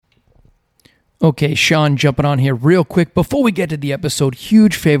Okay, Sean, jumping on here real quick. Before we get to the episode,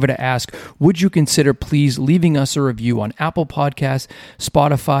 huge favor to ask. Would you consider please leaving us a review on Apple Podcasts,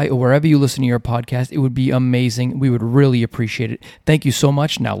 Spotify, or wherever you listen to your podcast? It would be amazing. We would really appreciate it. Thank you so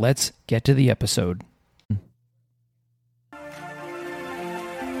much. Now let's get to the episode.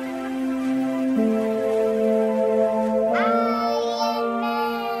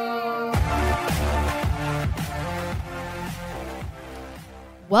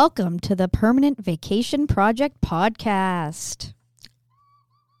 Welcome to the Permanent Vacation Project podcast.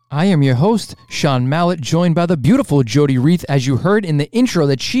 I am your host, Sean Mallett, joined by the beautiful Jody Reith, as you heard in the intro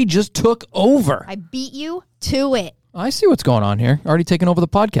that she just took over. I beat you to it. I see what's going on here. Already taking over the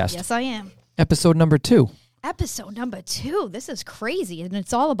podcast. Yes, I am. Episode number 2. Episode number 2. This is crazy, and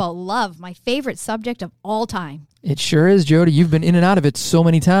it's all about love, my favorite subject of all time. It sure is, Jody. You've been in and out of it so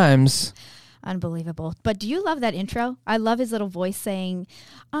many times. Unbelievable. But do you love that intro? I love his little voice saying,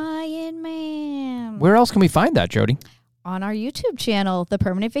 Iron Man. Where else can we find that, Jody? On our YouTube channel, The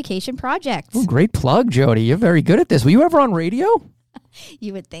Permanent Vacation Project. Ooh, great plug, Jody. You're very good at this. Were you ever on radio?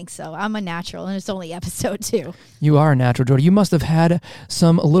 You would think so. I'm a natural, and it's only episode 2. You are a natural, Jody. You must have had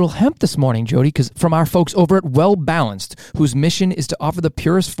some little hemp this morning, Jody, because from our folks over at Well Balanced, whose mission is to offer the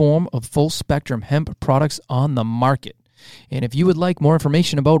purest form of full-spectrum hemp products on the market. And if you would like more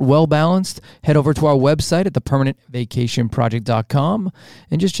information about Well Balanced, head over to our website at thepermanentvacationproject.com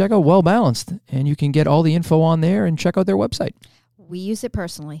and just check out Well Balanced. And you can get all the info on there and check out their website. We use it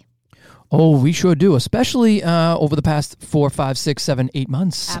personally. Oh, we sure do, especially over the past 4, 5, 6, 7, 8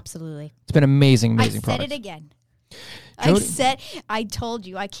 months. Absolutely. It's been amazing I said product. it again. Jody, I told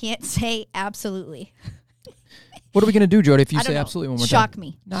you, I can't say absolutely. What are we going to do, Jody, if you I don't say know. absolutely one more Shock time?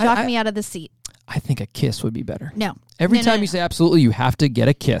 me. No, Shock me out of the seat. I think a kiss would be better. No. Every No, time no, you say absolutely, you have to get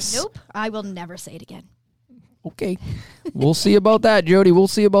a kiss. Nope. I will never say it again. Okay. We'll see about that, Jody. We'll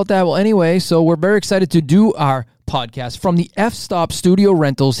see about that. Well, anyway, so we're very excited to do our podcast from the F-Stop Studio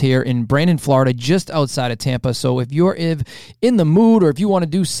Rentals here in Brandon, Florida, just outside of Tampa. So if you're in the mood or if you want to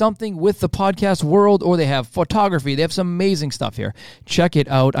do something with the podcast world, or they have photography, they have some amazing stuff here. Check it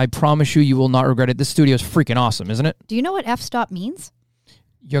out. I promise you, you will not regret it. This studio is freaking awesome, isn't it? Do you know what f-stop means?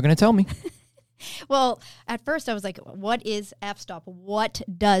 You're going to tell me. Well, at first I was like, what is f-stop? What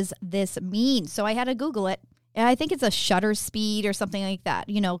does this mean? So I had to Google it. And I think it's a shutter speed or something like that,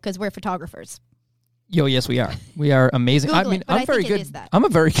 because we're photographers. Yo, yes, we are. We are amazing. Google it, but I'm I very think it good. is that. I'm a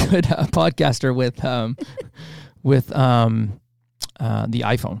very good podcaster with the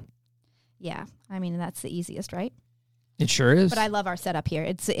iPhone. Yeah. I mean, that's the easiest, right? It sure is. But I love our setup here.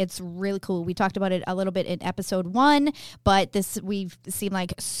 It's really cool. We talked about it a little bit in episode 1, but we seem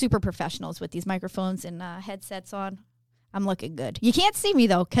like super professionals with these microphones and headsets on. I'm looking good. You can't see me,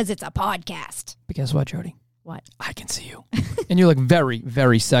 though, because it's a podcast. But guess what, Jody? What? I can see you. And you look very,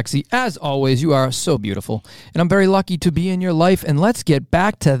 very sexy. As always, you are so beautiful. And I'm very lucky to be in your life. And let's get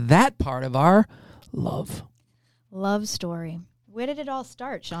back to that part of our love Story. Where did it all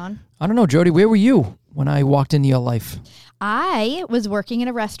start, Sean? I don't know, Jody. Where were you when I walked into your life? I was working in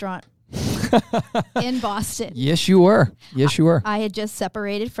a restaurant in Boston. Yes, you were. Yes, you were. I had just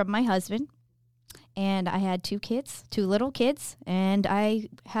separated from my husband, and I had 2 little kids, and I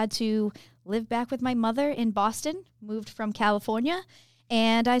had to live back with my mother in Boston, moved from California,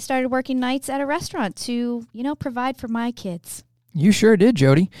 and I started working nights at a restaurant to, provide for my kids. You sure did,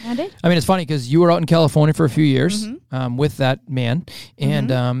 Jody. I did. I mean, it's funny because you were out in California for a few years with that man. And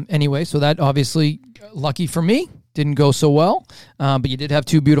anyway, so that obviously, lucky for me, didn't go so well. But you did have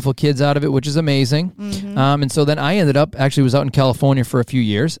 2 beautiful kids out of it, which is amazing. And so then I was out in California for a few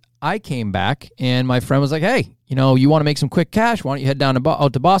years. I came back and my friend was like, hey, you want to make some quick cash? Why don't you head down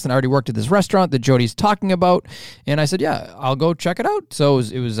out to Boston? I already worked at this restaurant that Jody's talking about. And I said, yeah, I'll go check it out. So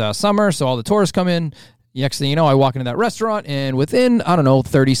it was summer, so all the tourists come in. Next thing you know, I walk into that restaurant, and within,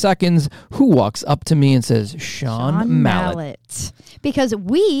 30 seconds, who walks up to me and says, Sean Mallett. Because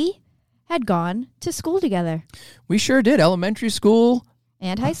we had gone to school together. We sure did. Elementary school.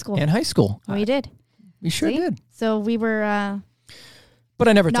 And high school. And high school. We did. We sure did. So we were... but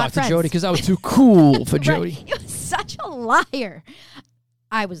I never talked to Jody because I was too cool for Jody. Right. You're such a liar.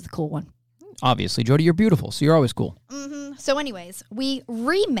 I was the cool one. Obviously, Jody, you're beautiful, so you're always cool. So anyways, we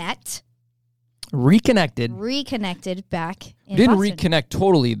re-met... Reconnected back in Didn't Boston. reconnect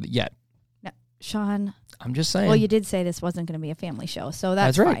totally yet. No, Sean. I'm just saying. Well, you did say this wasn't going to be a family show, so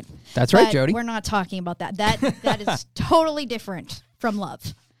that's right. fine. That's right, Jody. We're not talking about that. That is totally different from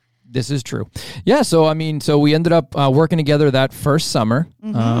love. This is true. Yeah, so we ended up working together that first summer.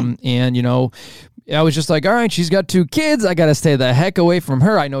 And, I was just like, all right, she's got 2 kids. I got to stay the heck away from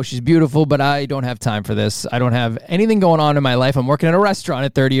her. I know she's beautiful, but I don't have time for this. I don't have anything going on in my life. I'm working at a restaurant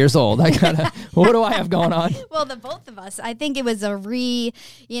at 30 years old. What do I have going on? Well, the both of us, I think it was a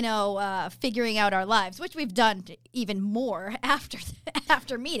figuring out our lives, which we've done even more after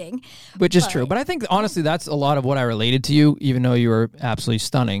meeting. Which is true. But I think, honestly, that's a lot of what I related to you, even though you were absolutely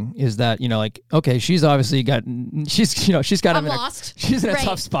stunning, is that, like, okay, she's obviously she's got I'm lost. She's in a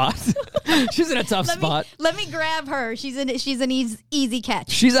tough spot. She's in a tough spot. Let me grab her. She's an easy catch.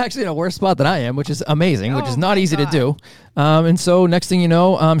 She's actually in a worse spot than I am, which is amazing, which is not easy to do. And so next thing you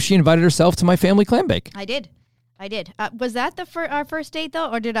know, she invited herself to my family clam bake. I did. Was that our first date, though,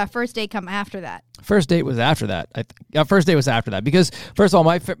 or did our first date come after that? First date was after that. First date was after that because, first of all,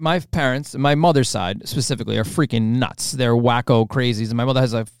 my parents, my mother's side specifically, are freaking nuts. They're wacko crazies. And my mother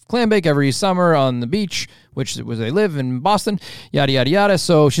has a clam bake every summer on the beach, which was they live in Boston, yada, yada, yada.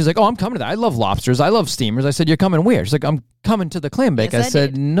 So she's like, oh, I'm coming to that. I love lobsters. I love steamers. I said, you're coming where? She's like, I'm coming to the clam bake. Yes, I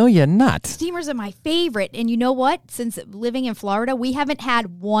said, no, you're not. Steamers are my favorite. And you know what? Since living in Florida, we haven't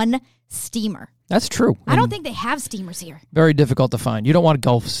had one steamer. That's true. I don't think they have steamers here. Very difficult to find. You don't want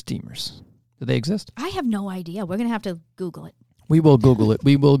Gulf steamers. Do they exist? I have no idea. We're going to have to Google it. We will Google it.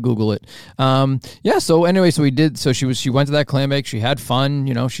 So anyway, so we did. So she went to that clam bake. She had fun.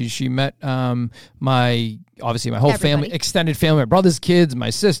 She met my whole family, extended family, my brother's kids, my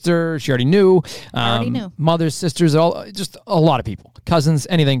sister. She already knew. Mothers, sisters, just a lot of people, cousins,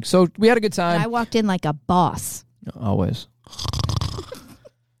 anything. So we had a good time. And I walked in like a boss. Always.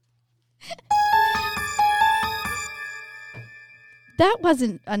 That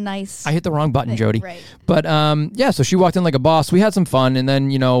wasn't a nice... I hit the wrong button, Jody. Right. But, so she walked in like a boss. We had some fun, and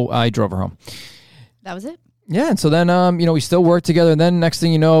then, I drove her home. That was it? Yeah, and so then, we still worked together, and then next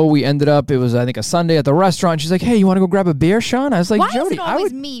thing you know, we ended up, it was, I think, a Sunday at the restaurant. She's like, hey, you want to go grab a beer, Sean? I was like, why Jody, is it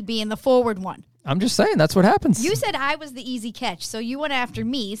always me being the forward one? I'm just saying, that's what happens. You said I was the easy catch, so you went after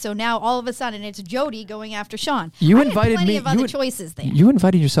me, so now all of a sudden it's Jody going after Sean. You invited had plenty me. Of other choices there. You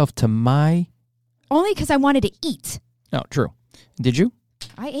invited yourself to my... Only because I wanted to eat. Oh, true. Did you?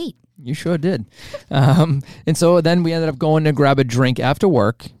 I ate. You sure did. And so then we ended up going to grab a drink after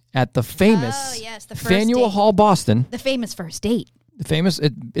work at the famous Faneuil Hall, Boston. The famous first date.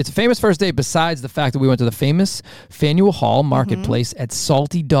 It's a famous first date besides the fact that we went to the famous Faneuil Hall Marketplace at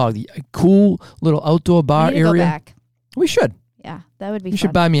Salty Dog, the cool little outdoor bar we need to area. Go back. We should. Yeah, that would be You fun.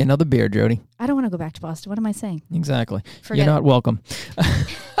 should buy me another beer, Jody. I don't want to go back to Boston. What am I saying? Exactly. Forget You're not welcome.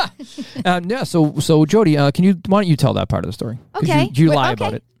 So Jody, why don't you tell that part of the story? Okay. You lie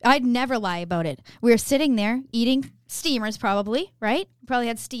about it. I'd never lie about it. We were sitting there eating steamers probably, right? Probably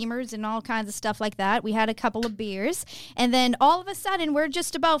had steamers and all kinds of stuff like that. We had a couple of beers. And then all of a sudden, we're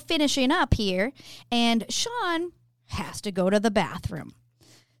just about finishing up here. And Sean has to go to the bathroom.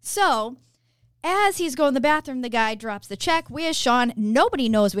 So... as he's going to the bathroom, the guy drops the check. Where's Sean? Nobody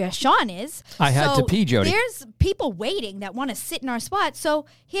knows where Sean is. I had to pee, Jody. There's people waiting that want to sit in our spot. So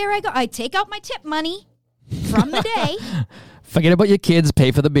here I go. I take out my tip money from the day. Forget about your kids.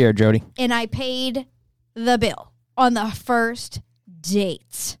 Pay for the beer, Jody. And I paid the bill on the first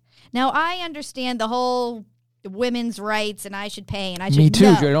date. Now, I understand the whole women's rights and I should pay and I should Me too,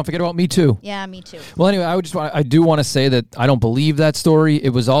 know. Jody. Don't forget about Me Too. Yeah, me too. Well, anyway, I do want to say that I don't believe that story. It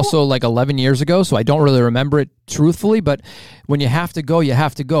was also like 11 years ago, so I don't really remember it truthfully. But when you have to go, you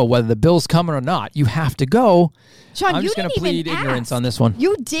have to go. Whether the bill's coming or not, you have to go. Sean, I'm you just going to didn't plead even ignorance ask. on this one.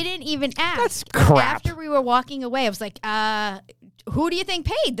 You didn't even ask. That's crap. After we were walking away, I was like, who do you think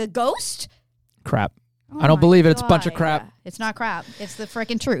paid? The ghost? Crap. Oh I don't believe it. It's a bunch of God, crap. yeah. It's not crap. It's the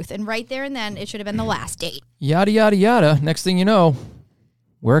freaking truth. And right there and then, it should have been the last date. Yada, yada, yada. Next thing you know,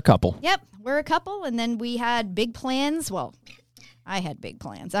 we're a couple. Yep, we're a couple. And then we had big plans. Well, I had big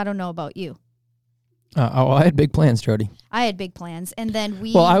plans. I don't know about you. I had big plans, Jody. I had big plans. And then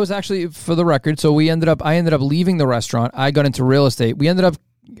we... Well, I was actually, for the record, so I ended up leaving the restaurant. I got into real estate. We ended up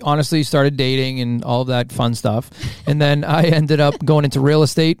honestly started dating and all of that fun stuff. And then I ended up going into real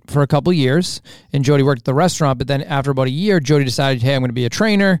estate for a couple of years. And Jody worked at the restaurant. But then after about a year, Jody decided, hey, I'm going to be a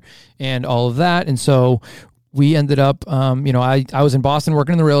trainer and all of that. And so we ended up, I was in Boston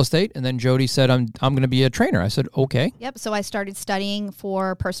working in the real estate. And then Jody said, I'm going to be a trainer. I said, okay. Yep. So I started studying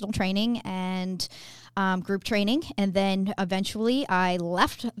for personal training and group training. And then eventually I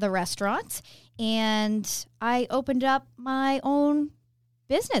left the restaurant and I opened up my own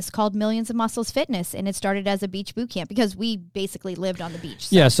business called Millions of Muscles Fitness, and it started as a beach boot camp because we basically lived on the beach.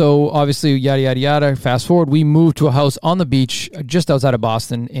 So. Yeah, so obviously, yada, yada, yada, fast forward, we moved to a house on the beach just outside of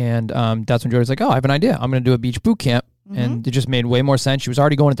Boston, and that's when Jody's like, oh, I have an idea. I'm going to do a beach boot camp and it just made way more sense. She was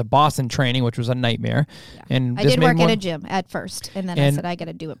already going into Boston training, which was a nightmare. Yeah. And I did work at a gym at first, and then I said I got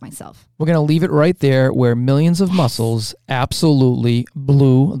to do it myself. We're going to leave it right there where Millions of Muscles absolutely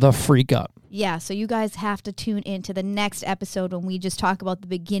blew the freak up. Yeah, so you guys have to tune into the next episode when we just talk about the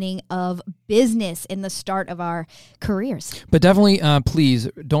beginning of business and the start of our careers. But definitely, please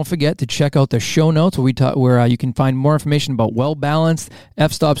don't forget to check out the show notes where you can find more information about well-balanced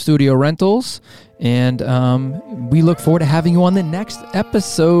f-stop studio rentals. And we look forward to having you on the next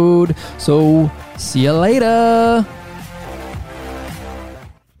episode. So see you later.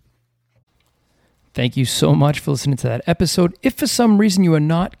 Thank you so much for listening to that episode. If for some reason you are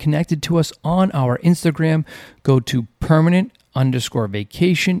not connected to us on our Instagram, go to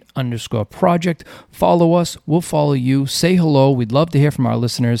permanent_vacation_project. Follow us. We'll follow you. Say hello. We'd love to hear from our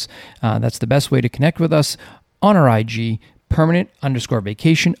listeners. That's the best way to connect with us on our IG,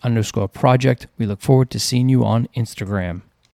 permanent_vacation_project. We look forward to seeing you on Instagram.